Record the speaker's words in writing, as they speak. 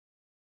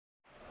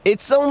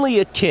It's only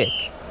a kick,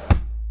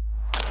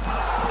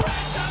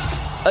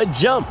 a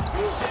jump,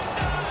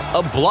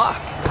 a block.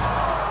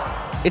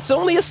 It's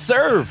only a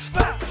serve.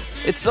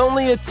 It's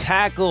only a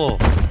tackle,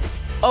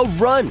 a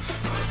run.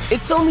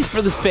 It's only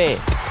for the fans.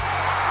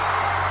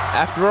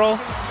 After all,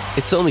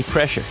 it's only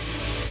pressure.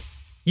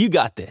 You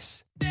got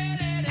this.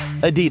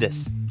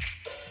 Adidas.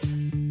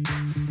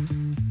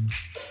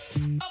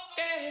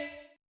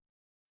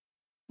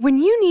 When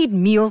you need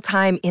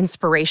mealtime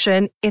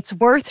inspiration, it's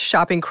worth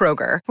shopping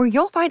Kroger, where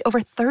you'll find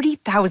over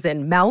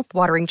 30,000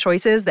 mouth-watering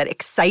choices that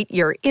excite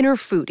your inner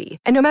foodie.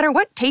 And no matter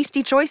what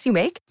tasty choice you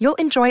make, you'll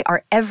enjoy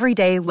our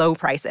everyday low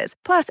prices,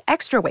 plus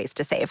extra ways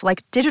to save,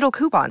 like digital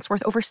coupons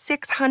worth over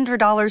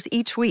 $600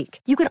 each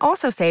week. You can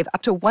also save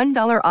up to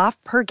 $1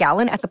 off per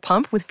gallon at the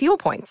pump with fuel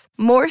points.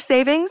 More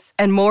savings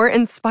and more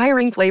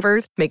inspiring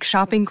flavors make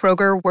shopping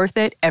Kroger worth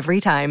it every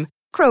time.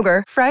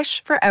 Kroger,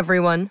 fresh for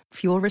everyone.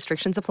 Fuel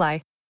restrictions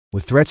apply.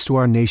 With threats to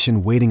our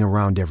nation waiting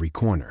around every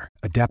corner,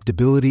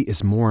 adaptability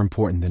is more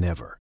important than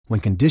ever.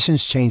 When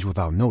conditions change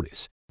without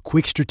notice,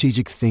 quick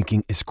strategic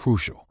thinking is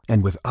crucial.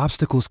 And with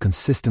obstacles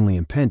consistently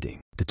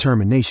impending,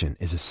 determination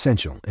is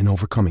essential in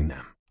overcoming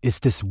them. It's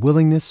this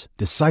willingness,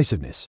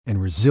 decisiveness,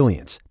 and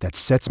resilience that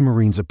sets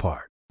Marines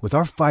apart. With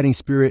our fighting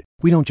spirit,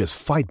 we don't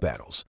just fight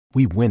battles,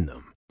 we win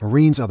them.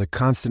 Marines are the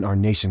constant our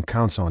nation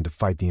counts on to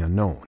fight the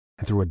unknown.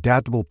 And through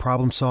adaptable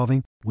problem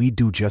solving, we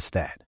do just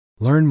that.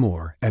 Learn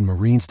more at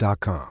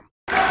marines.com.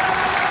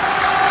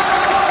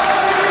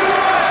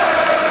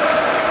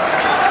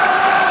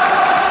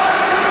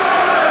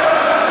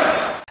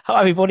 Hi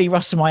everybody,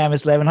 Russ from I Am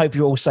As 11. Hope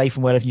you're all safe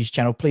and well of News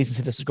Channel. Please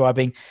consider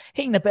subscribing,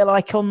 hitting the bell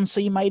icon so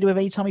you're made aware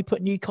any time we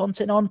put new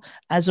content on.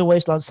 As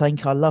always, I'd like to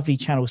thank our lovely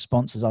channel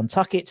sponsors,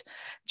 Untuck It.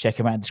 Check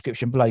them out in the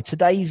description below.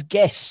 Today's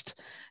guest,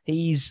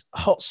 he's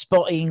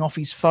hotspotting off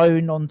his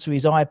phone onto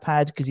his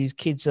iPad because his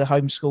kids are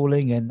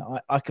homeschooling, and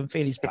I can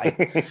feel his pain.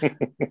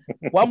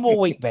 One more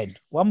week, Ben.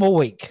 One more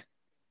week.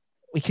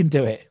 We can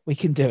do it. We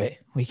can do it.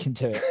 We can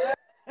do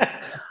it.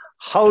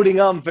 Holding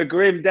on for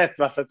grim death,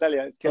 Russ. I tell you,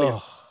 it's killing.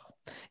 Oh.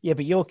 Yeah,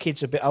 but your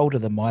kids are a bit older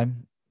than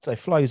mine. So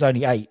Flo's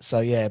only 8, so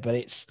yeah, but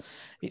it's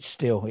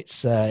still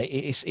it's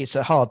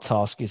a hard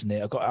task, isn't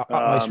it? I've got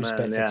utmost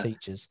respect for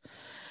teachers.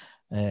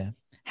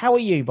 How are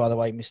you, by the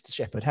way, Mr.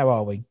 Shepherd? How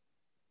are we?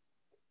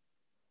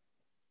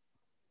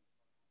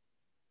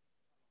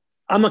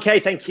 I'm okay,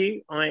 thank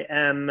you. I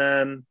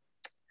am.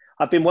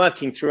 I've been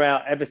working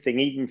throughout everything,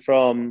 even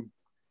from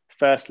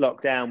first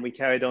lockdown. We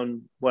carried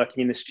on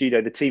working in the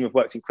studio. The team have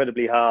worked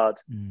incredibly hard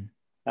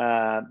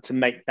to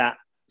make that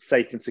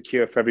safe and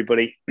secure for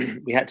everybody.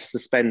 We had to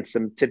suspend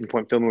some tipping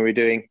point filming we were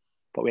doing,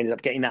 but we ended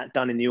up getting that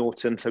done in the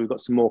autumn. So we've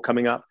got some more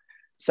coming up.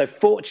 So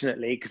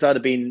fortunately, because I'd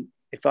have been,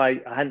 if I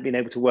hadn't been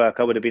able to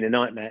work, I would have been a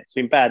nightmare. It's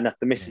been bad enough.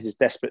 The missus is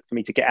desperate for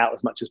me to get out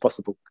as much as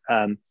possible.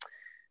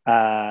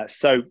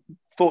 So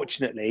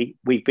fortunately,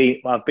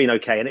 I've been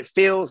okay. And it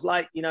feels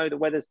like, the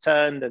weather's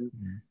turned and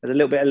there's a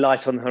little bit of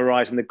light on the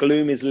horizon. The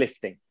gloom is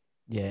lifting.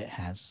 Yeah, it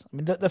has. I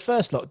mean, the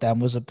first lockdown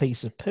was a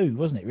piece of poo,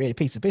 wasn't it? Really, a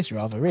piece of piss,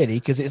 rather, really,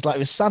 because it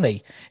was sunny.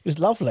 It was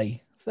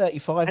lovely,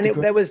 35 and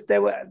degrees.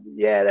 There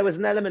was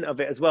an element of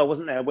it as well,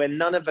 wasn't there? Where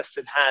none of us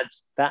had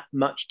that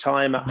much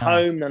time at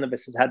home. None of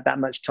us had that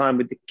much time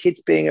with the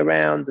kids being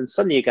around. And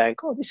suddenly you're going,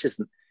 God, this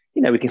isn't.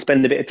 We can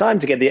spend a bit of time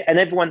together. And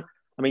everyone,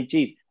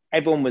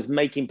 everyone was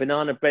making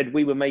banana bread.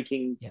 We were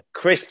making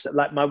crisps.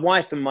 Like my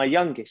wife and my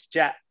youngest,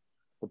 Jack,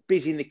 were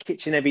busy in the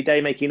kitchen every day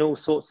making all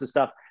sorts of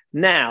stuff.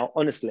 Now,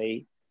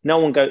 honestly, no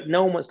one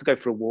wants to go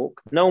for a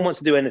walk. No one wants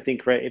to do anything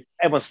creative.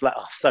 Everyone's like,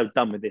 so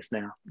done with this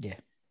now. Yeah.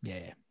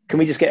 Can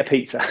we just get a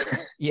pizza?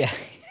 Yeah,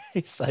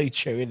 it's so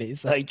true, isn't it?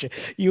 It's so true.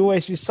 You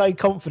always be so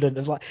confident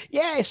of like,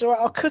 yeah, it's all right.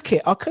 I'll cook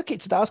it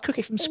today. I'll cook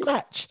it from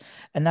scratch.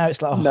 And now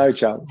it's like, no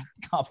chance.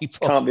 Can't be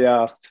bothered. Can't be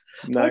asked.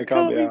 No,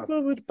 can't be asked.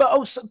 Bothered. But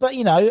also,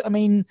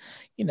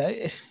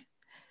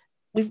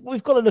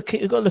 we've got to look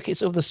at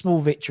sort of the small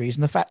victories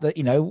and the fact that,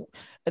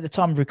 at the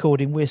time of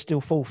recording, we're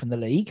still 4th in the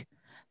league.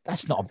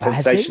 That's not a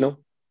bad Sensational.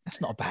 thing. That's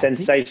not a bad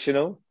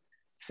Sensational.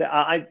 So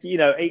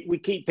we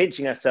keep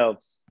pinching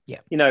ourselves.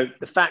 Yeah.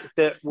 The fact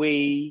that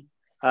we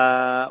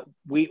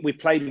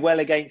played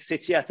well against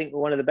City. I think we're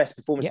one of the best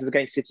performances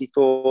against City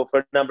for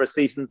a number of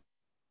seasons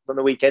on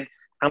the weekend,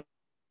 and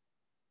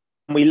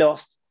we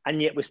lost, and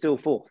yet we're still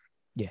 4th.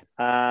 Yeah.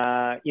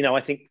 I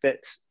think that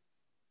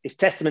it's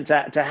testament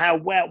to how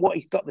well what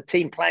he's got the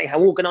team playing,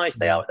 how organised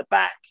they are at the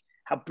back,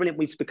 how brilliant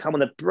we've become on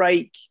the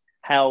break,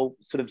 how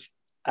sort of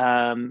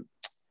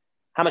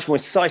how much more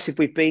incisive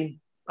we've been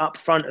up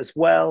front as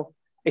well.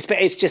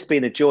 It's just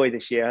been a joy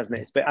this year, hasn't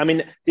it?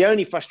 The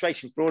only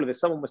frustration for all of us,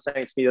 someone was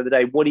saying to me the other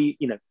day,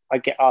 I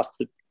get asked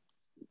to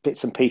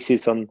bits and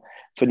pieces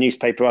for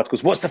newspaper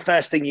articles. What's the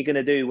first thing you're going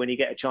to do when you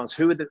get a chance?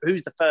 Who's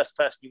the first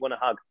person you want to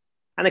hug?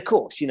 And of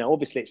course,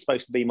 obviously it's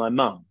supposed to be my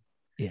mum.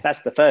 Yeah.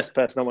 That's the first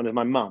person I want is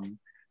my mum.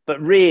 But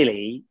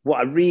really, what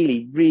I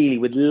really, really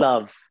would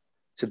love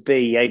to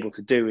be able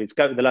to do is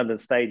go to the London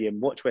Stadium,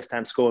 watch West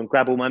Ham score and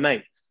grab all my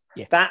mates.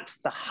 Yeah. That's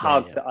the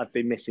hug that I've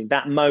been missing,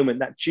 that moment,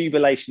 that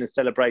jubilation and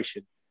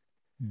celebration.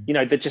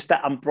 Just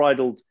that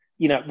unbridled,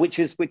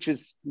 which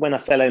was when I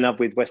fell in love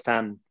with West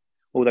Ham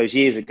all those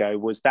years ago,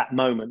 was that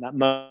moment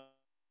of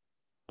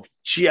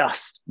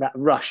just that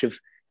rush of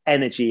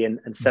energy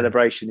and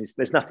celebration.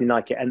 There's nothing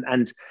like it.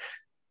 And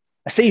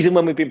a season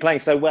when we've been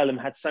playing so well and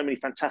had so many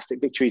fantastic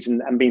victories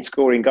and been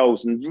scoring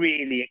goals and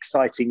really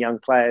exciting young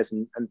players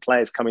and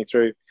players coming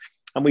through,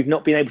 and we've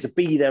not been able to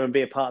be there and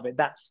be a part of it.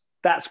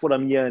 That's what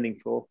I'm yearning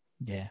for.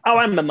 Yeah. Oh,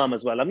 and my mum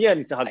as well. I'm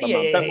yearning to hug my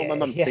mum. Don't want my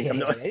mum to think I'm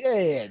not. Yeah.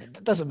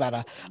 It doesn't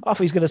matter. I thought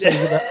he was going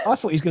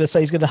to say.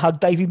 He's going to hug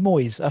David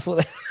Moyes. I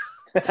thought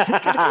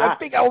that.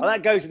 Big old... Well,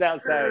 that goes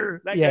without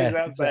saying. Goes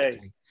without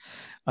saying.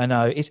 I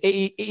know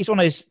it's one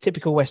of those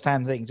typical West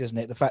Ham things, isn't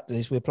it? The fact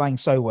that we're playing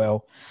so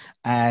well,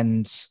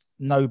 and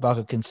no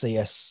bugger can see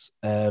us.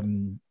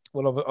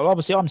 Well,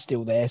 obviously I'm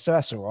still there, so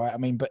that's all right. I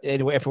mean, but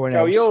anyway, everyone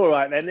else. Oh, you're all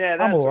right then. Yeah,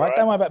 that's I'm all right. Right.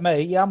 Don't worry about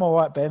me. Yeah, I'm all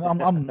right, Ben.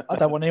 I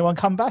don't want anyone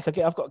to come back.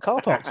 I've got a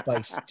car park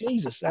space.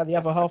 Jesus, how the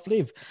other half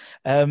live.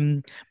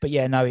 But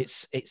yeah, no,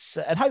 it's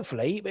and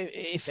hopefully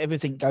if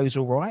everything goes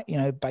all right,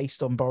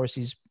 based on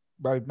Boris's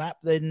roadmap,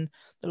 then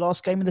the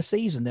last game of the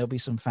season there'll be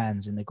some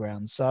fans in the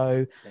ground.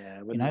 So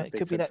it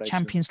could be that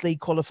Champions League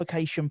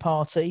qualification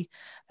party.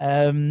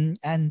 Yeah.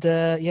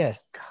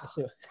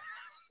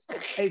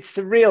 It's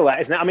surreal,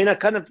 that, isn't it? I mean, I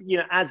kind of,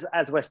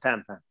 as West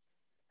Ham fans,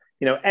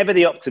 ever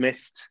the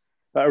optimist,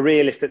 but a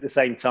realist at the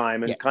same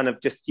time, and kind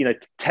of just,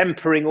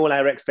 tempering all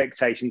our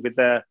expectations with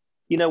the,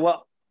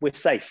 what, we're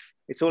safe.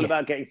 It's all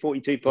about getting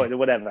 42 points or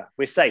whatever.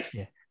 We're safe.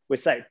 Yeah. We're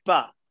safe.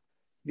 But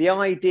the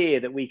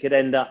idea that we could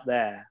end up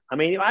there, I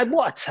mean, what a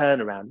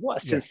turnaround.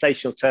 What a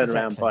sensational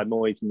turnaround by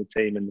Moyes and the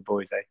team and the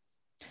boys, eh?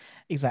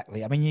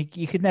 Exactly. I mean,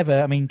 you could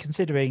never. I mean,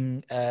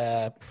 considering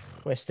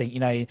West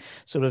think,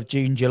 sort of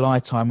June, July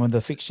time when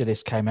the fixture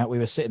list came out, we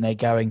were sitting there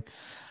going,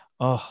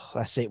 "Oh,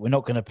 that's it. We're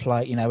not going to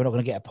play. We're not going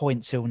to get a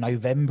point till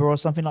November or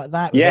something like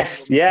that."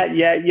 Yes. Yeah.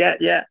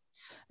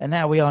 And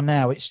now we are.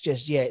 Now it's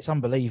just it's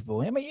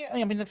unbelievable. I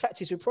mean, the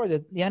fact is, we're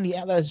probably the only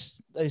out of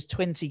those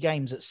 20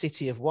 games that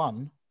City have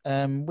won.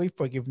 We've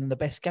probably given them the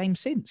best game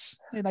since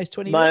in those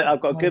 20. I've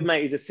got a good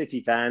mate who's a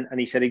City fan, and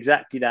he said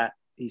exactly that.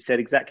 He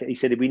said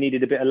we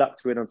needed a bit of luck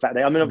to win on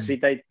Saturday. I mean,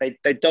 obviously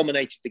they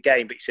dominated the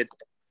game, but he said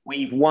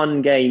we've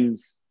won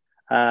games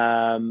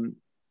and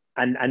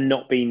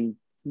not been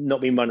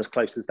run as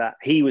close as that.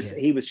 He was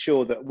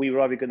sure that we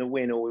were either going to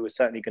win or we were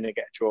certainly going to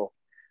get a draw.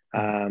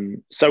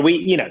 So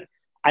we,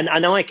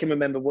 and I can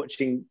remember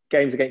watching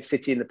games against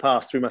City in the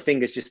past through my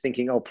fingers, just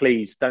thinking, oh,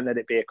 please don't let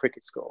it be a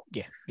cricket score.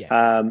 Yeah.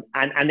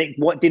 And it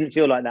didn't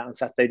feel like that on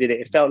Saturday, did it?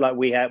 It felt like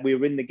we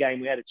were in the game.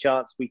 We had a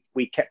chance.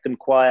 We kept them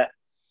quiet.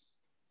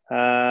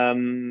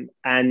 And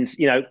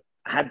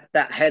had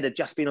that header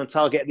just been on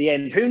target at the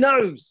end, who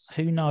knows?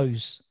 Bloody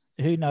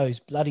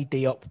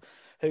Diop,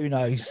 who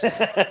knows?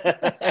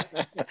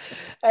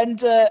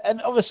 and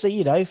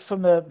obviously,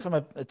 from a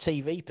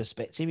TV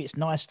perspective, it's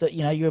nice that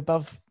we're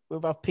above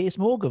Piers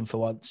Morgan for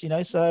once.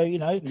 yes,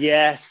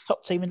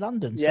 top team in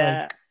London.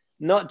 Yeah. So.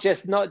 Not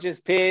just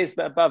Piers,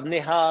 but above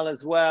Nihal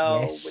as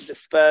well, with the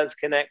Spurs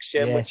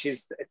connection, which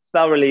is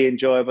thoroughly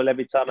enjoyable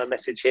every time I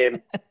message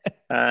him.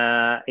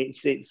 I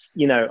think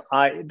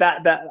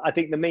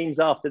the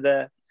memes after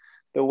the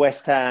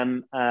West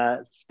Ham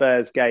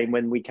Spurs game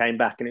when we came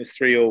back and it was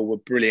 3-3 were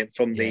brilliant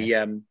from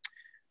the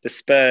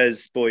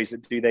Spurs boys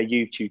that do their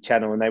YouTube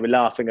channel, and they were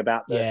laughing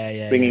about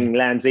bringing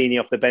Lanzini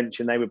off the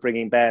bench, and they were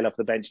bringing Bale off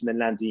the bench, and then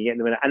Lanzini getting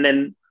the winner, and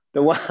then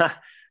the one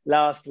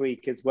last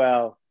week as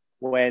well,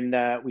 when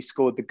we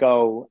scored the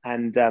goal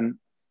and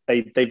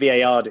they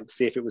VAR'd it to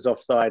see if it was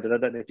offside. And I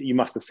don't know if you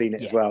must have seen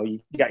it as well. You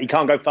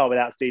can't go far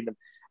without seeing them.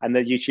 And the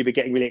YouTuber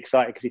getting really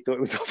excited because he thought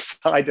it was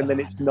offside and then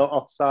it's not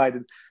offside.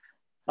 And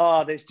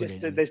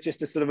there's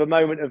just a sort of a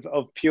moment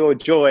of pure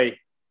joy.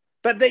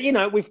 But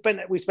we've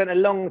spent a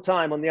long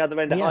time on the other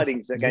end of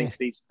hidings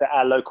against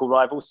our local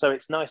rivals. So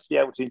it's nice to be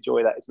able to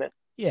enjoy that, isn't it?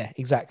 Yeah,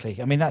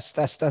 exactly. I mean,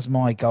 that's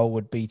my goal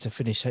would be to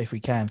finish, if we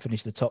can,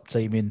 finish the top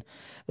team in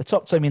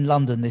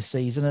London this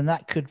season, and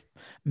that could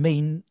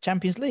mean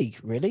Champions League,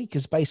 really,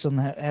 because based on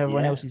how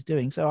everyone else is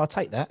doing. So I'll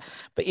take that.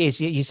 But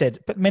yes, you said,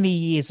 but many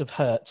years of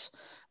hurt.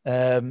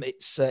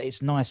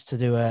 It's nice to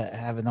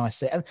have a nice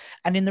set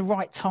and in the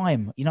right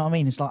time. You know what I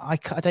mean? It's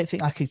like I don't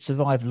think I could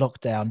survive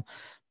lockdown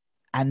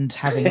and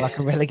having like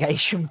a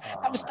relegation.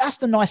 That's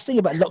the nice thing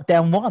about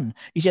lockdown 1.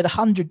 You had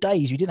 100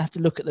 days. You didn't have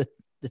to look at the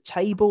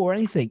table or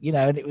anything,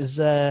 and it was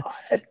there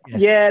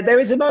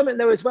is a moment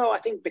there as well. I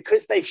think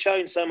because they've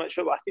shown so much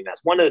football, I think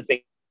that's one of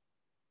the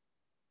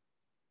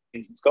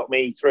things that's got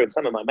me through, and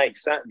some of my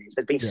mates certainly.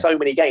 There's been so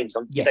many games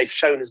they've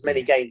shown as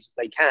many games as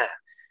they can,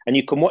 and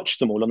you can watch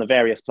them all on the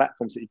various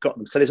platforms that you've got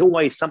them. So there's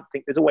always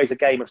a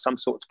game of some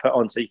sort to put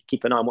on, so you can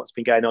keep an eye on what's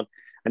been going on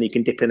and you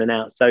can dip in and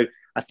out. So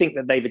I think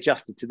that they've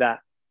adjusted to that.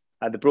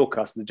 The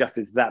broadcasters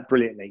adjusted to that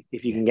brilliantly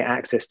if you can get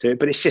access to it.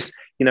 But it's just,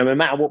 no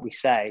matter what we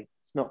say,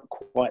 it's not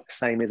quite the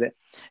same, is it?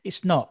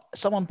 It's not.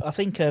 Someone, I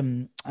think,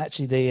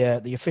 actually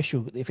the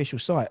official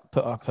site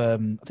put up, I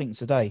think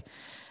today,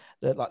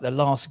 like the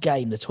last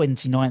game, the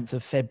 29th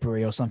of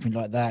February or something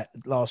like that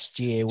last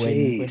year when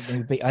we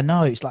beat. I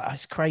know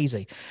it's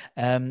crazy,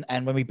 and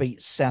when we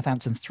beat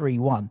Southampton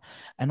 3-1,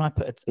 and I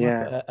put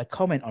a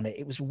comment on it.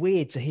 It was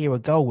weird to hear a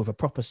goal with a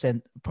proper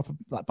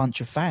like bunch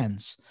of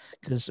fans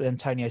because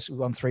Antonio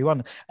won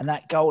 3-1, and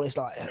that goal is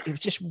like it was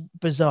just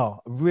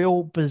bizarre, a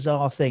real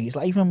bizarre thing. It's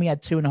like even when we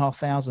had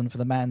 2,500 for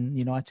the Man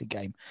United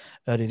game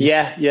earlier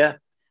this year,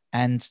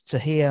 and to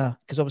hear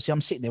because obviously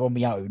I'm sitting there on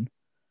my own.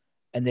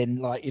 And then,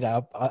 like, you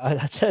know,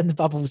 I turned the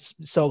Bubbles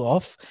song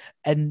off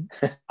and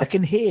I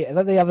can hear, and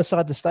on the other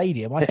side of the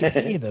stadium, I can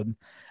hear them.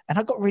 And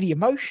I got really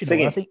emotional.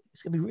 Singing. I think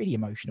it's going to be really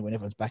emotional when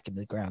everyone's back in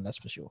the ground, that's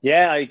for sure.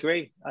 Yeah, I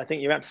agree. I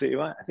think you're absolutely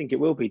right. I think it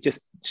will be.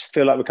 Just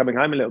feel like we're coming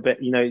home a little bit.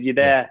 You know, you're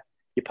there,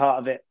 you're part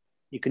of it.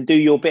 You can do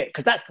your bit.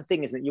 Because that's the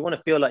thing, isn't it? You want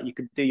to feel like you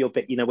can do your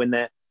bit, you know, when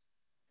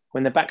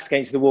the back's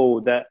against the wall,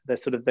 the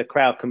sort of the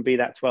crowd can be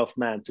that 12th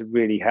man to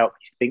really help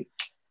you think.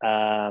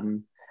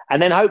 And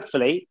then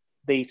hopefully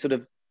the sort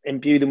of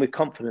imbue them with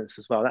confidence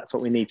as well. That's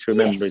what we need to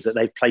remember is that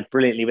they've played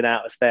brilliantly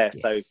without us there.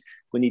 So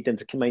we need them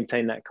to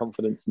maintain that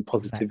confidence and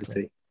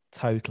positivity. Exactly.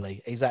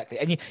 Totally. Exactly.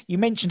 And you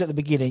mentioned at the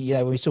beginning, you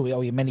know, when we saw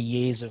your many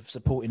years of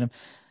supporting them.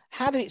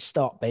 How did it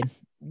start, Ben?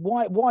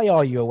 Why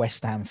are you a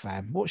West Ham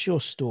fan? What's your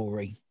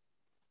story?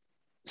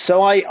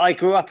 So I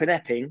grew up in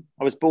Epping.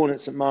 I was born at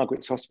St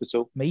Margaret's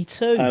Hospital. Me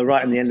too.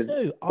 Right in the end of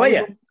it.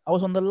 I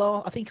was on the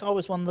last. I think I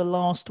was one of the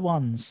last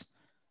ones.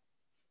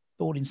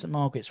 Born in St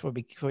Margaret's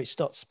before it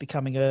starts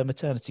becoming a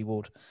maternity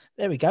ward.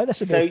 There we go.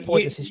 That's a bit of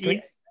pointless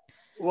history.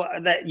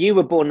 You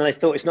were born and they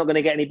thought it's not going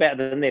to get any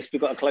better than this.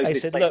 We've got to close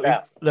this place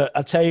out. Look,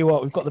 I'll tell you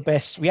what, we've got the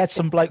best. We had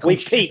some bloke. We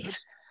peaked.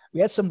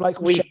 We had some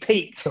bloke. We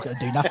peaked. Not going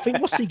to do nothing.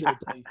 What's he going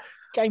to do?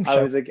 Game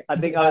show. I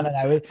think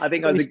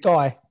I was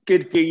a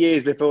good few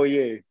years before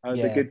you. I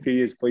was a good few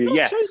years before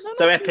you.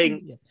 So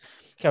Epping. Yeah.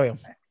 Carry on.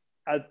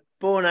 I was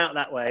born out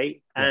that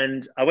way,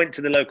 and I went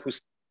to the local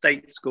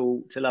state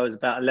school till I was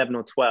about 11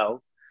 or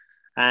 12.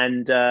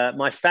 And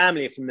my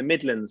family are from the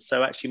Midlands.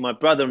 So actually my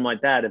brother and my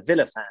dad are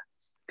Villa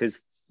fans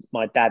because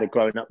my dad had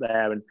grown up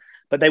there.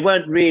 But they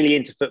weren't really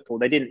into football.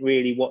 They didn't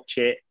really watch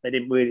it. They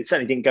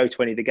certainly didn't go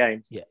to any of the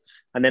games. Yeah.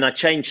 And then I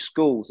changed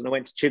schools and I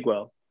went to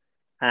Chigwell.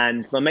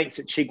 And my mates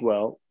at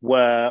Chigwell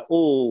were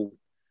all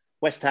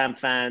West Ham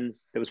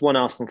fans. There was one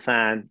Arsenal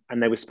fan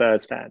and they were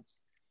Spurs fans.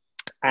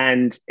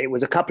 And it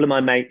was a couple of my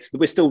mates.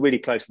 We're still really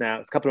close now.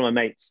 It's a couple of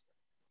my mates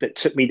that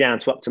took me down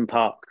to Upton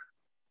Park.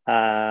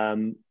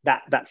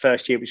 That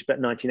first year, which was about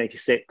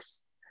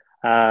 1986,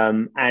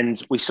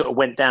 and we sort of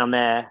went down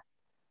there,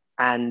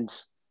 and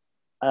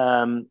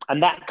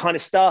that kind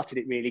of started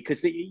it really,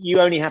 because you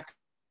only have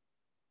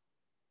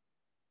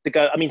to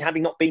go. I mean,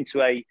 having not been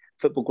to a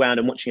football ground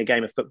and watching a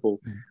game of football,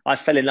 I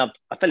fell in love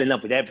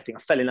with everything. I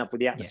fell in love with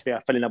the atmosphere.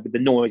 I fell in love with the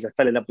noise. I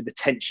fell in love with the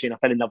tension. I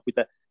fell in love with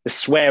the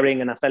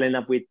swearing, and I fell in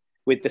love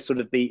with the sort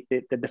of the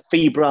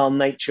febrile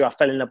nature. I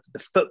fell in love with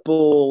the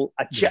football.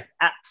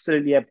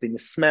 Absolutely everything, the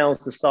smells,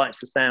 the sights,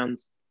 the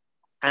sounds.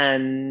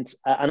 And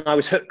I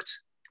was hooked.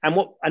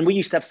 And we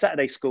used to have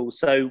Saturday schools,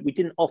 so we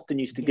didn't often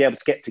used to be able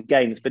to get to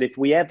games. But if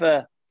we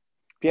ever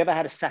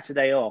had a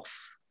Saturday off,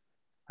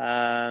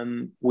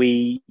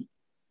 we'd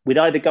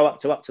either go up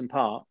to Upton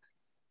Park,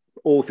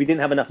 or if we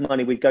didn't have enough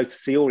money, we'd go to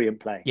see Orient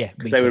play. Yeah,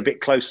 because they were a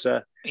bit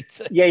closer.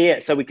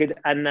 So we could,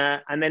 and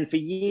then for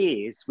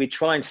years we'd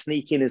try and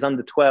sneak in as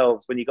under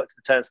 12s when you got to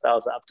the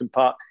turnstiles at Upton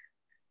Park.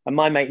 And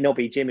my mate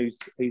Nobby, Jim,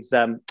 who's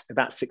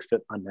about 6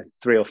 foot, I don't know,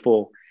 3 or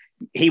 4,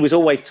 he was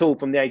always tall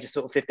from the age of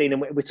sort of 15,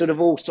 and we sort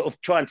of all sort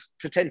of try and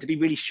pretend to be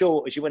really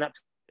short as you went up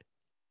to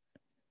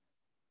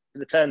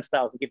the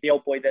turnstiles and give the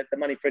old boy the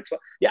money for a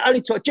 12. Yeah,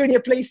 only 12, junior,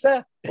 please,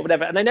 sir, or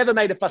whatever. And they never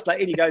made a fuss,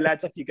 like, in you go,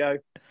 lads, off you go.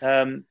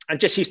 And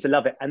just used to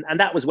love it. And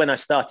that was when I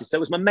started. So it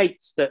was my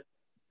mates that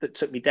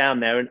took me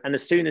down there. And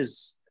as soon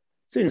as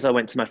I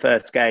went to my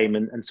first game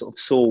and sort of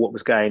saw what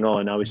was going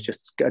on, I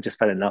just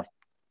fell in love.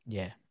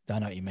 Yeah, I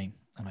know what you mean.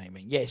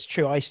 Yeah, it's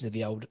true. I used to do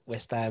the old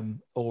West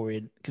Ham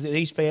Orient because it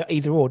used to be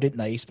either or, didn't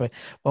they? Used to be,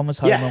 one was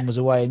home, one was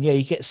away. And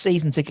you get a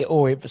season ticket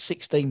Orient for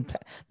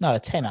a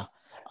tenner.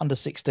 Under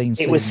 16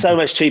 It was so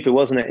much cheaper,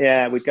 wasn't it?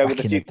 Yeah, we'd go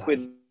with a few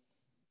quid.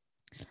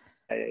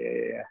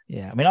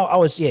 Yeah. I mean, I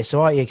was,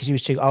 because you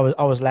was cheap. I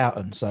was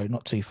Loughton, so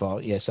not too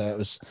far. Yeah, so it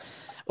was,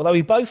 although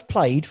we both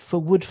played for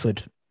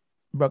Woodford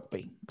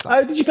Rugby Club.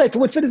 Oh, did you play for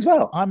Woodford as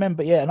well? I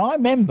remember, and I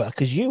remember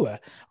because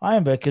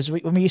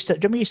when we used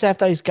to have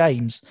those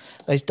games,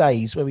 those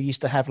days where we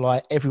used to have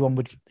like it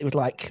was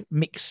like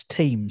mixed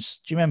teams.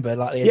 Do you remember?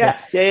 Like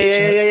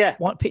yeah.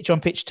 One pitch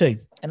on pitch 2,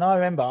 and I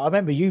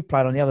remember you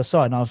playing on the other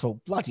side, and I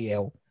thought, bloody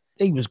hell,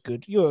 he was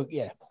good. I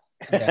remember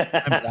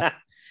that.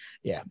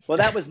 Yeah. Well,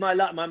 that was my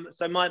luck.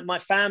 So my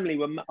family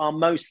are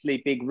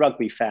mostly big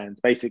rugby fans,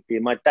 basically,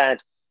 and my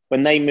dad,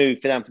 when they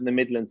moved down from the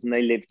Midlands and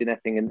they lived in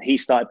Epping, and he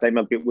started playing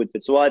rugby at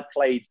Woodford. So I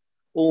played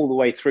all the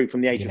way through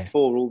from the age of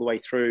 4 all the way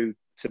through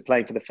to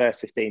playing for the first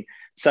 15.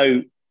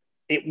 So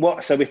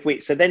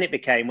then it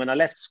became, when I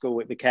left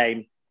school, did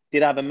I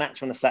have a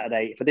match on a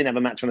Saturday? If I didn't have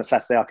a match on a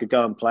Saturday, I could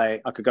go and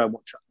play. I could go and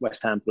watch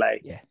West Ham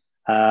play. Yeah.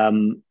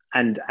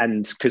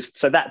 because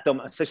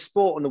so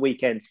sport on the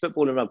weekends,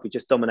 football and rugby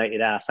just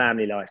dominated our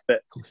family life.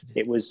 But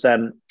it was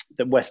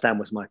the West Ham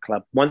was my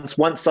club.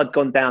 Once I'd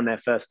gone down there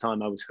first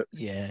time, I was hooked.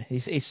 Yeah,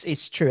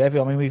 it's true. I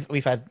mean,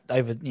 we've had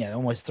over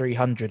almost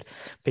 300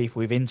 people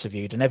we've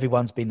interviewed, and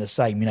everyone's been the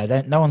same.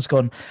 No one's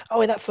gone,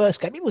 oh, that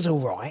first game it was all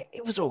right.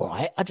 It was all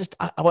right.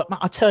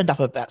 I turned up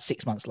about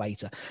 6 months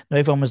later. No,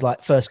 everyone was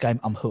like, first game,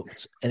 I'm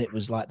hooked, and it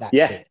was like that's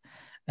it.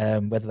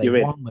 Whether they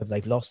won, whether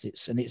they've lost,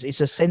 it's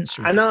a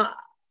sensory. And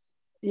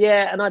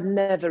I'd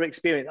never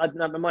experienced.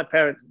 My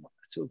parents,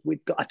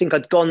 I think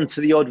I'd gone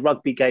to the odd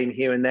rugby game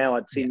here and there.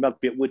 I'd seen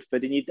rugby at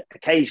Woodford, and you'd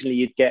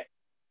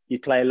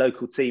play a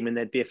local team, and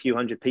there'd be a few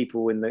hundred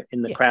people in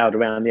the crowd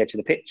around the edge of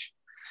the pitch,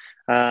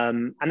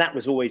 and that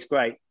was always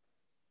great.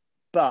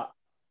 But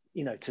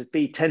to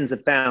be tens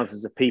of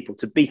thousands of people,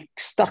 to be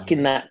stuck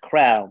in that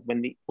crowd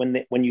when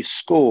you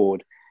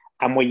scored,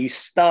 and where you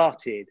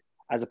started,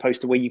 as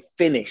opposed to where you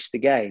finished the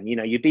game.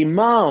 You'd be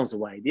miles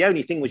away. The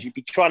only thing was you'd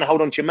be trying to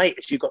hold on to your mate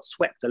as you got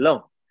swept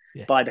along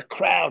by the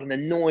crowd and the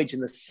noise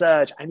and the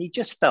surge. And you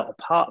just felt a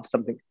part of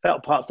something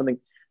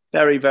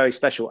very, very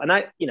special. And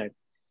I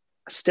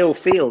still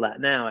feel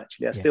that now,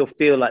 actually. I still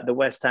feel like the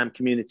West Ham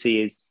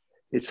community is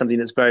something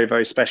that's very,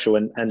 very special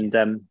and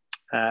that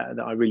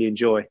I really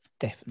enjoy.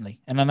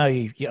 Definitely. And I know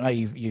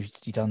you've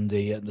done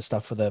the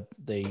stuff for the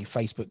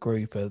Facebook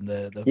group and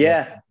the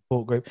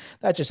support group.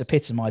 That just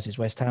epitomizes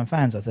West Ham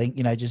fans, I think.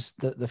 Just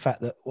the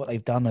fact that what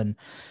they've done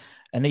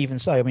and even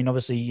so, I mean,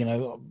 obviously,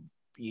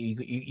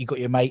 you got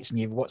your mates and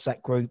your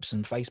WhatsApp groups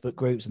and Facebook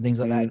groups and things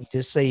like that. You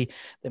just see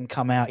them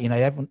come out.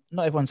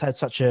 Not everyone's had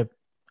such a,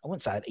 I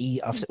wouldn't say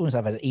I've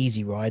had an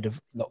easy ride of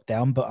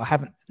lockdown, but I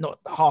haven't, not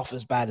half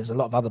as bad as a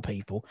lot of other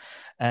people.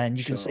 And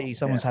you can see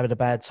someone's having a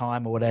bad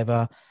time or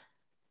whatever.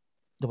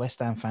 The West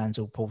Ham fans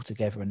all pull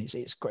together, and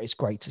it's great. It's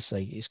great to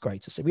see. It's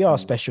great to see. We are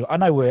special. I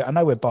know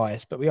we're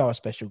biased, but we are a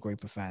special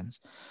group of fans.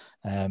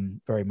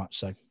 Very much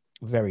so.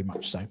 Very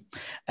much so.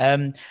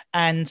 And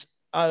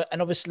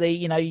obviously,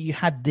 you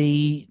had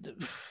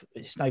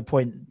it's no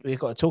point, we've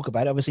got to talk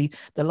about it. Obviously,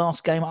 the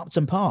last game at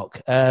Upton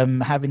Park,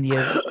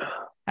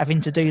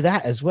 having to do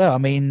that as well. I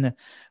mean,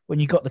 when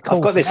you got the call.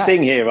 I've got this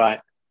thing here, right?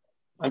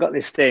 I don't know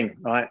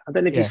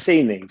if you've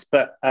seen these,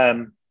 but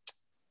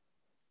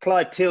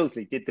Clive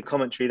Tilsley did the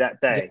commentary that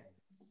day,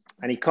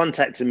 and he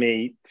contacted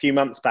me a few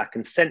months back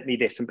and sent me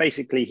this. And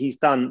basically,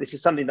 this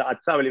is something that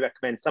I'd thoroughly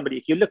recommend somebody,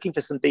 if you're looking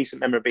for some decent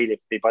memorabilia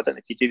for people. I don't know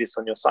if you do this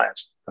on your site,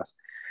 actually,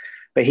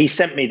 but he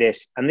sent me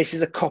this, and this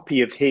is a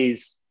copy of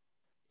his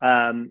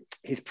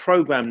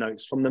program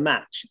notes from the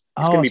match.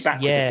 It's going to be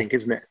backwards, I think,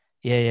 isn't it?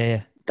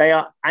 Yeah. They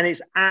are, and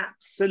it's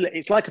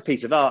like a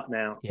piece of art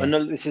now. Yeah. And a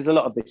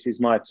lot of this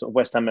is my sort of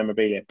West Ham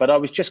memorabilia. But I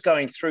was just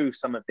going through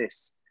some of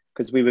this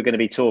because we were going to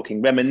be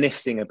talking,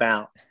 reminiscing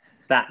about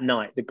that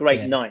night, the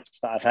great nights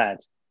that I've had,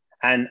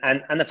 and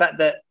the fact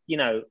that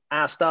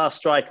our star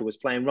striker was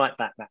playing right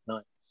back that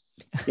night.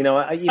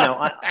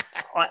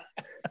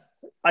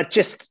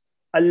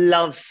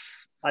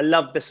 I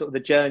love the sort of the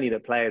journey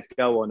that players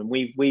go on, and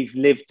we've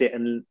lived it,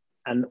 and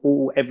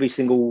every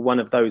single one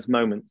of those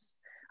moments.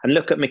 And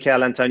look at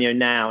Mikel Antonio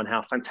now and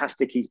how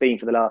fantastic he's been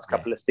for the last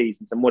couple of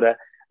seasons, and what a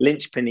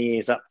linchpin he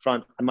is up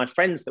front. And my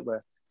friends that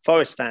were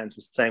Forest fans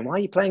were saying, why are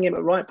you playing him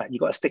at right back?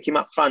 You've got to stick him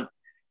up front.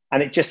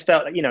 And it just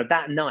felt like,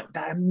 that night,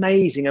 that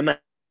amazing night,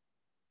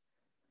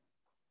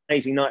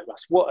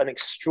 Russ. What an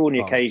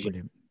extraordinary occasion.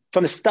 Brilliant.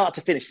 From the start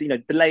to finish,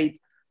 delayed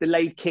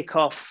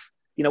kickoff,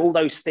 all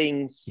those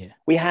things. Yeah.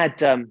 We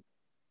had, and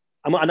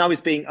I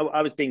was being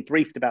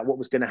briefed about what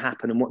was going to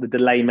happen and what the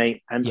delay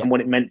meant and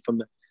what it meant from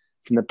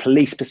the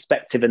police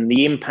perspective and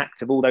the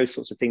impact of all those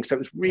sorts of things. So it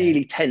was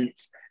really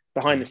tense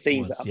behind the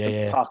scenes at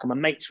Upton Park, and my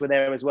mates were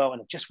there as well,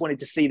 and I just wanted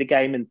to see the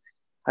game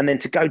and then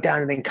to go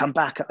down and then come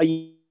back.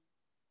 It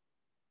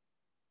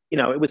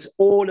was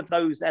all of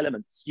those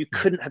elements. You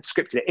couldn't have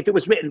scripted it. If it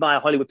was written by a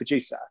Hollywood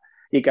producer,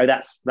 you'd go,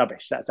 that's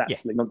rubbish. That's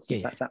absolutely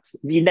nonsense. That's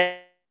absolutely,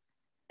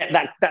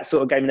 that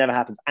sort of game never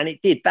happens. And it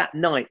did. That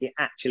night, it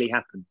actually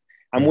happened.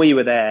 And we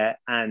were there,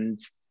 and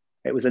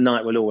it was a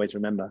night we'll always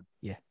remember.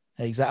 Yeah.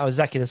 Exactly. I was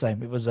exactly the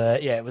same. It was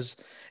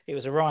it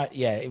was a right.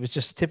 Yeah, it was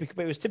just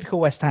typical. It was typical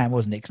West Ham,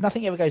 wasn't it? Because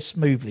nothing ever goes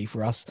smoothly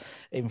for us,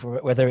 even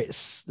for whether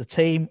it's the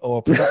team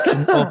or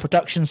production or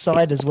production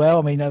side as well.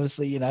 I mean,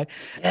 obviously, it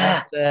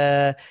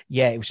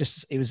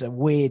was a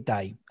weird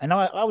day, and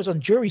I was on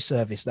jury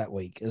service that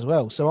week as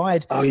well. So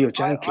you're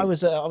joking. I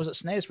was at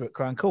Snaresborough at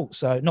Crown Court,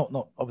 so not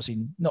obviously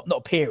not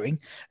appearing,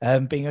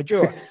 being a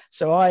juror.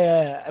 So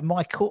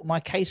my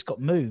case got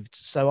moved,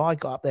 so I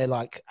got up there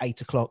like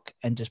 8 o'clock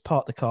and just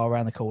parked the car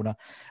around the corner,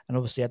 and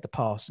obviously had the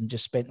pass, and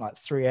just spent like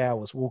 3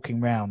 hours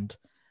walking around.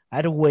 I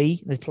had a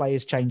wee in the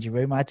players' changing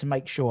room. I had to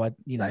make sure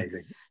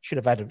should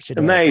have had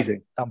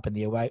amazing dump in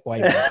the away.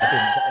 And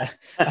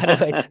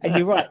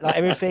you're right, like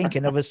everything,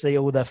 and obviously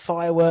all the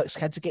fireworks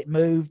had to get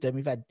moved. And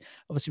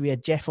we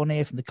had Jeff on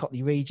here from the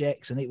Cotley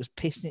Rejects, and it was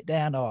pissing it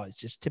down. Oh, it's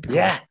just typical.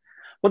 Yeah.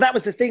 Well, that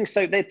was the thing.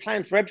 So they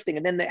planned for everything,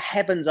 and then the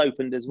heavens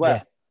opened as well.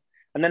 Yeah.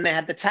 and then they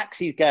had the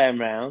taxis going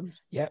round.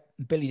 Yeah,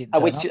 Billy didn't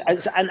turn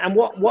up. And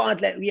what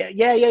I'd let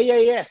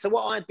yeah. So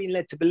what I'd been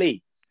led to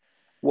believe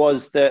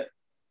was that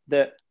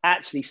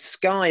actually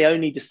Sky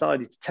only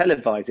decided to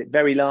televise it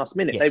very last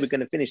minute. Yes. They were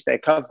going to finish their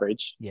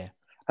coverage. Yeah.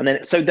 And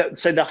then so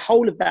the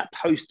whole of that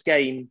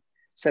post-game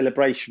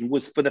celebration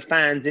was for the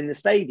fans in the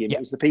stadium. Yep.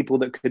 It was the people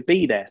that could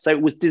be there. So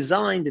it was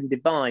designed and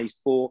devised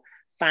for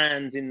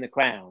fans in the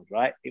crowd,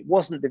 right? It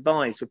wasn't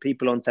devised for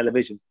people on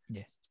television.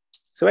 Yeah.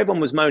 So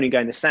everyone was moaning,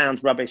 going, the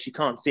sound's rubbish, you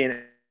can't see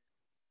it.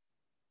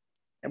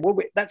 And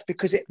that's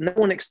because no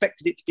one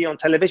expected it to be on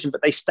television,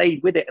 but they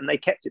stayed with it and they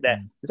kept it there.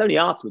 It was only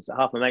afterwards that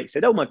half my mates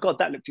said, "Oh my God,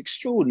 that looked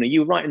extraordinary.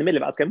 You were right in the middle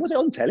of it." I was going, "Was it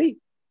on telly?"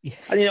 Yeah.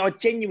 And I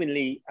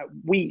genuinely,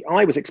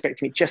 I was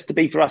expecting it just to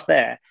be for us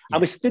there. Yeah.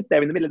 And we stood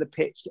there in the middle of the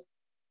pitch.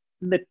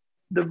 And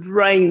the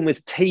rain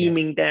was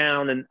teeming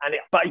down,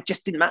 but it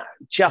just didn't matter.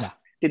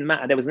 Didn't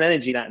matter. There was an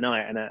energy that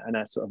night and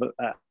a sort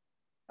of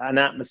an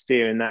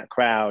atmosphere in that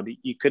crowd.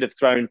 You could have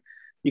thrown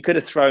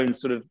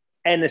sort of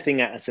anything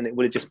at us and it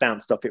would have just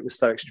bounced off. It was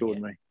so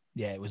extraordinary.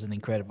 Yeah, it was an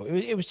incredible.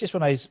 It was just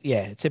one of those,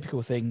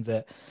 typical things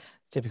that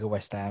typical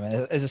West Ham.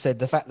 And as I said,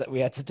 the fact that we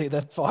had to do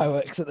the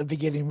fireworks at the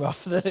beginning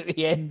rather than at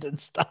the end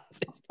and stuff.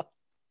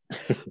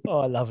 Oh,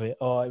 I love it.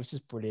 Oh, it was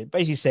just brilliant.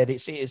 But as you said,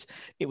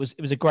 it was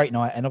a great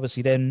night, and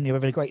obviously then you're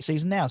having a great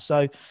season now.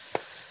 So,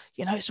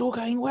 it's all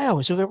going well.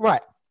 It's all good.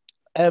 Right.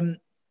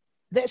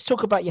 Let's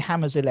talk about your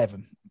Hammers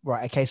 11.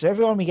 Right. Okay. So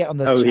everyone we get on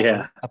the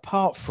channel,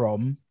 apart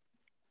from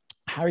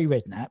Harry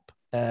Redknapp,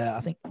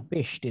 I think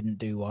Bish didn't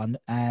do one,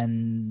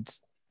 and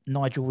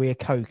Nigel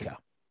Reo-Coker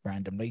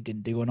randomly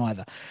didn't do one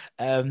either.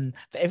 But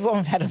everyone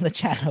we've had on the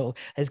channel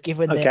has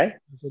given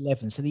their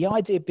 11. So the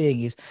idea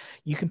being is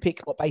you can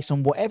pick based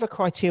on whatever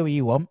criteria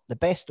you want, the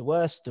best, the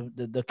worst,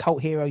 the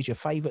cult heroes, your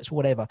favourites,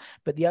 whatever.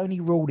 But the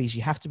only rule is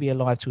you have to be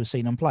alive to have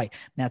seen them play.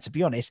 Now, to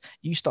be honest,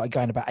 you started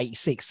going about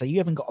 86, so you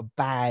haven't got a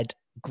bad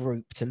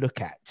group to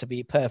look at, to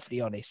be perfectly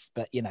honest.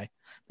 But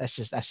that's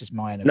just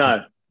my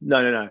opinion.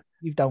 No.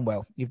 You've done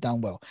well.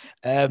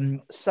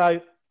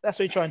 So that's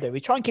what we try and do.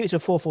 We try and keep it to a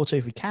 4-4-2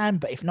 if we can,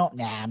 but if not,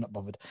 I'm not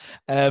bothered.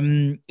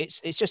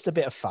 It's just a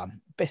bit of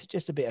fun.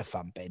 Just a bit of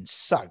fun, Ben.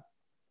 So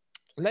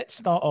let's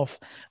start off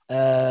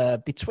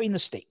between the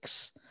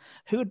sticks.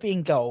 Who would be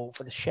in goal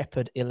for the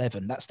Shepherd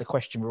 11? That's the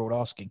question we're all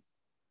asking.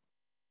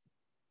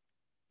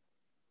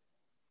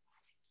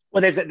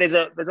 Well, there's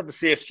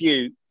obviously a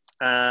few.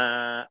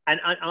 And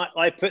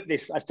I put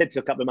this, I said to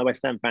a couple of my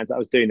West Ham fans that I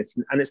was doing this,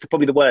 and it's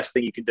probably the worst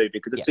thing you can do,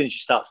 because as soon as you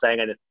start saying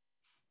anything,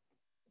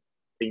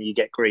 you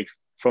get grief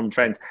from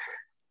friends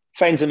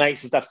and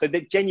mates and stuff. So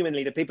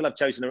genuinely, the people I've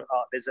chosen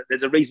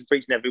there's a reason for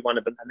each and every one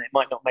of them, and it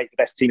might not make the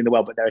best team in the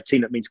world, but they're a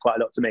team that means quite a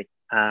lot to me.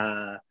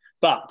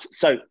 But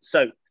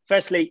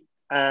firstly,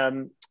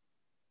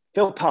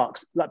 Phil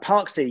Parks, like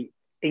Parksy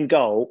in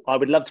goal, I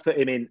would love to put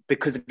him in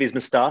because of his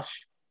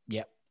moustache.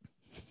 Yep.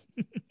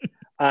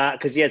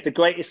 Because he has the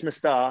greatest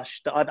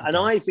moustache that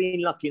I've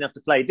been lucky enough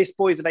to play. This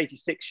Boys of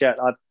 86 shirt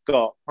I've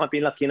got, I've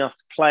been lucky enough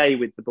to play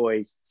with the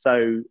boys.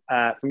 So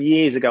from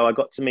years ago, I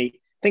got to meet,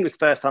 I think it was the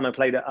first time I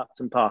played at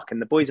Upton Park, and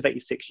the Boys of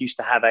 86 used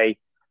to have a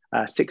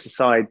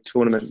six-a-side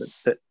tournament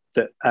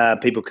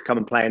that people could come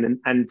and play in.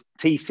 And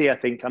TC, I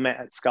think, I met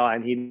at Sky,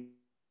 and he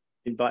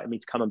invited me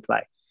to come and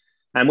play.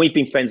 And we've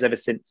been friends ever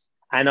since.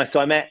 And so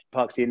I met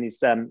Parksy and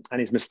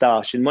his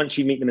moustache. And once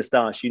you meet the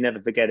moustache, you never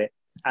forget it.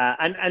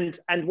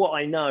 And what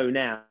I know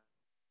now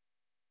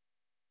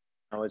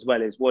as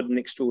well is what an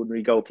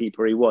extraordinary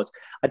goalkeeper he was.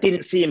 I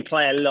didn't see him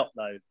play a lot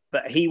though,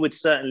 but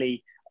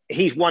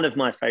he's one of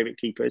my favourite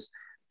keepers.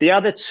 The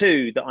other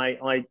two that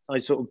I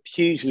sort of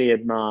hugely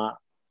admire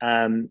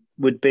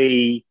would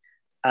be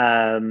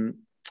Xhaka.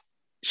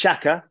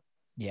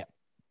 Yeah.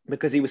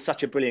 Because he was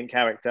such a brilliant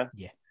character.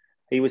 Yeah.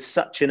 He was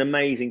such an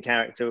amazing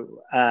character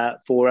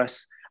for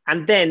us.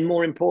 And then,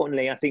 more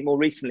importantly, I think more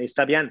recently is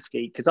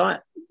Fabianski. Because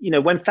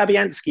when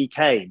Fabianski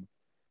came,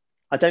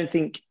 I don't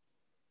think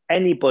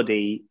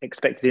anybody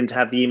expected him to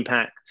have the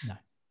impact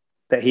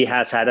that he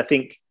has had. I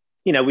think,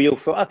 we all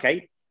thought,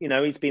 okay,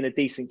 he's been a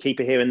decent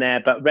keeper here and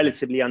there, but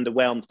relatively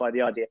underwhelmed by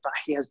the idea. But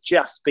he has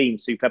just been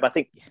superb. I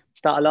think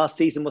start of last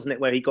season, wasn't it,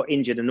 where he got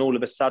injured, and all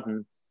of a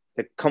sudden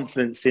the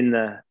confidence in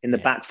the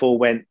back four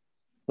went.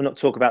 We'll not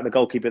talk about the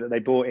goalkeeper that they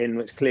brought in,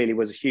 which clearly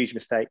was a huge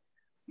mistake.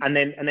 And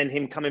then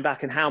him coming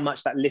back and how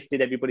much that lifted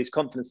everybody's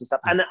confidence and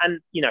stuff. And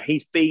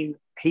he's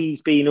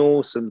been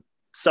awesome.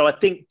 So I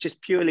think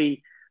just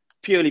purely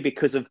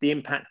because of the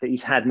impact that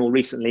he's had more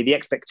recently, the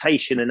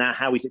expectation and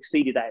how he's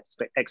exceeded that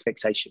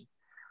expectation,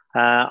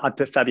 I'd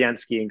put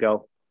Fabianski in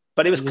goal.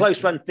 But it was a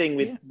close run thing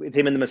with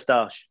him and the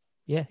moustache.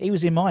 Yeah, he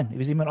was in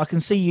mine. I can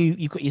see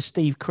you've got your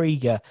Steve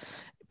Krieger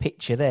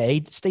picture there.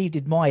 Steve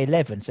did my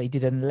 11, so he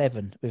did an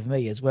 11 with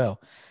me as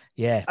well.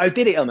 Yeah. Oh,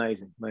 did it?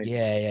 Amazing.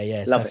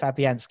 Yeah. Love so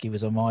Fabianski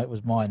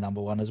was my number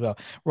one as well.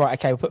 Right.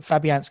 Okay. We'll put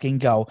Fabianski in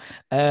goal.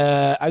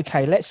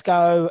 Okay. Let's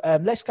go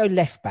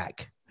left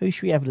back. Who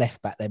should we have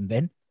left back then,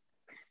 Ben?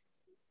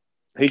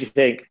 Who do you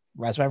think?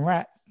 Razvan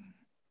Rat.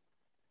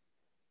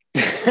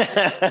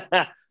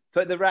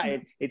 Put the rat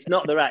in. It's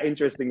not the rat,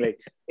 interestingly.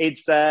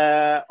 It's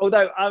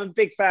although I'm a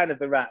big fan of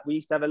the rat. We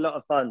used to have a lot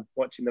of fun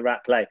watching the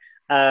rat play.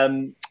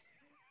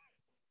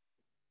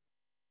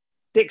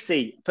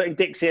 Dixie, putting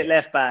Dixie at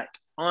left back.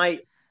 I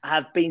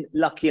have been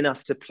lucky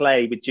enough to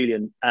play with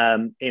Julian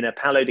in a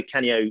Paolo Di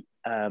Canio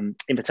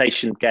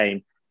invitation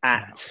game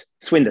at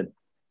Swindon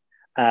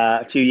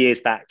a few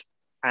years back.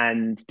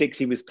 And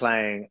Dixie was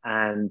playing,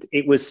 and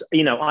it was,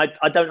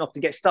 I don't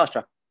often get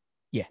starstruck.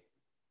 Yeah.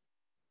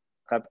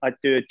 I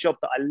do a job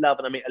that I love,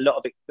 and I meet a lot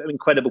of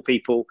incredible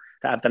people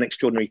that have done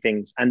extraordinary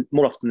things. And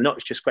more often than not,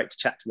 it's just great to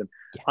chat to them.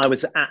 Yeah. I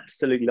was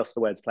absolutely lost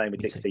for words playing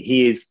with Dixie.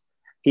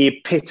 He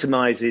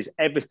epitomizes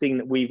everything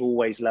that we've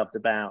always loved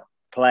about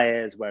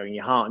players, wearing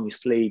your heart on your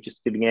sleeve,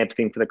 just giving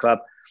everything for the club.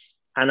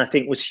 And I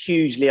think was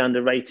hugely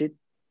underrated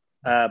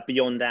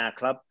beyond our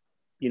club.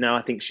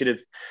 I think should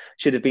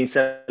have been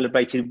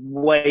celebrated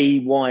way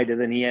wider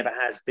than he ever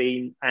has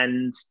been.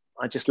 And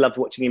I just loved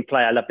watching him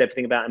play. I loved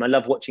everything about him. I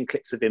love watching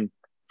clips of him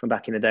from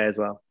back in the day as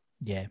well.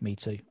 Yeah, me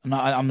too. And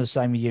I'm the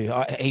same with you.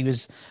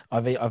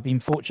 I've been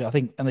fortunate. I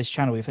think on this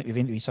channel, we've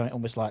interviewed something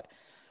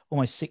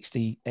almost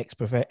 60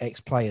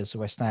 ex-players for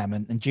West Ham,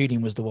 and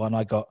Julian was the one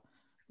I got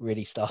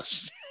really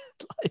starstruck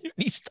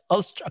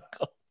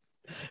on.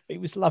 He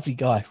was a lovely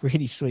guy,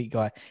 really sweet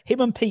guy. Him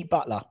and Pete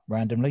Butler,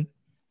 randomly.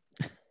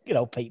 Good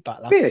old Pete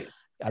Butler. Really?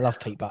 I love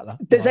Pete Butler.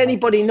 Does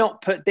anybody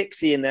not put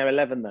Dixie in their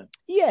 11 though?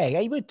 Yeah,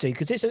 he would do,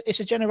 because it's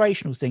a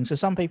generational thing. So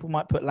some people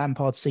might put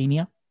Lampard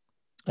Senior,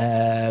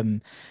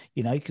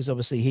 because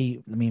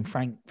obviously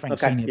Frank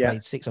Senior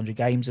played 600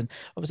 games, and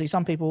obviously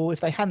some people, if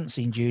they hadn't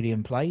seen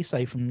Julian play,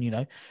 say from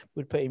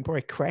would put in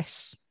probably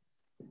Cress,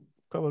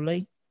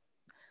 probably.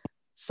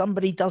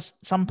 Somebody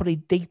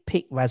did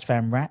pick Raz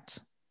Van Rat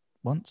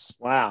once.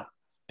 Wow.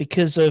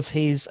 Because of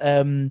his,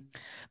 the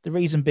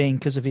reason being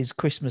because of his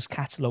Christmas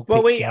catalogue.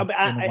 Well, in a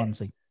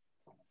onesie.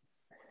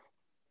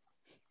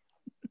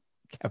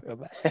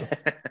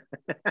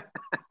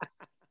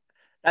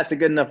 That's a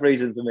good enough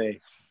reason for me.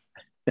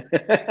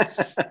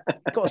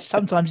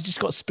 Sometimes you just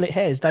got split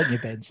hairs, don't you,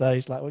 Ben? So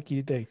it's like, what can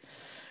you do?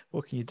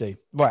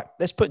 Right,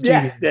 let's put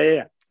Julian.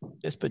 Yeah.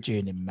 Let's put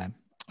Julian in, man.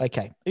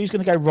 Okay, who's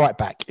going to go right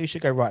back? Who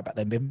should go right back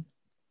then, Bim?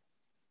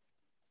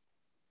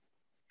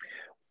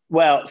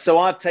 Well, so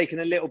I've taken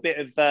a little bit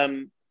of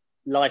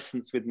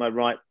license with my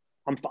right.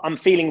 I'm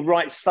feeling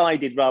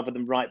right-sided rather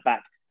than right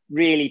back.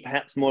 Really,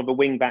 perhaps more of a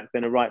wing back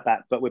than a right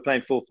back. But we're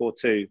playing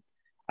 4-4-2.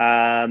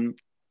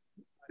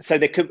 So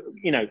there could,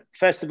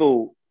 first of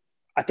all,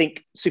 I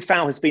think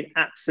Soufal has been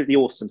absolutely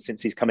awesome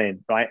since he's come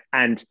in, right?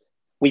 And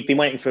we've been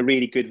waiting for a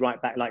really good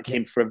right back like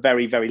him for a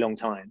very, very long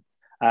time.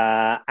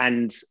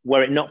 And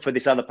were it not for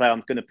this other player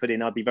I'm going to put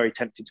in, I'd be very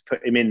tempted to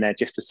put him in there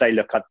just to say,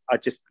 look,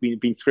 I've just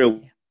been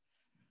thrilled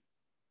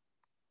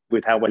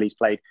with how well he's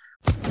played.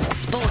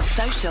 Sports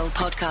Social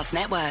Podcast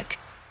Network.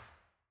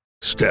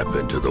 Step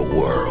into the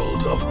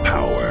world of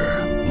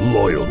power,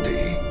 loyalty,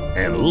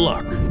 and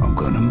luck. I'm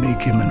going to make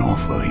him an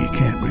offer he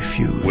can't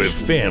refuse. With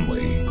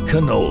family,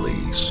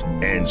 cannolis,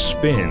 and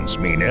spins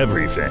mean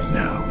everything.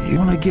 Now, you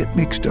want to get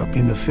mixed up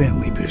in the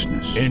family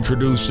business.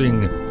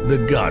 Introducing The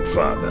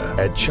Godfather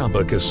at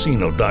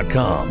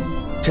ChumbaCasino.com.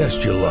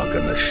 Test your luck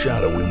in the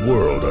shadowy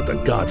world of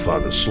The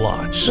Godfather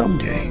slot.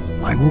 Someday,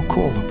 I will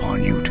call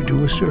upon you to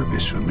do a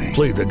service for me.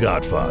 Play The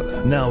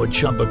Godfather now at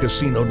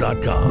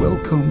ChumbaCasino.com.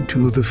 Welcome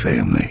to the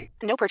family.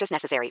 No purchase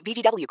necessary.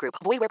 VGW Group.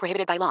 Void where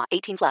prohibited by law.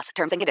 18+.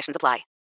 Terms and conditions apply.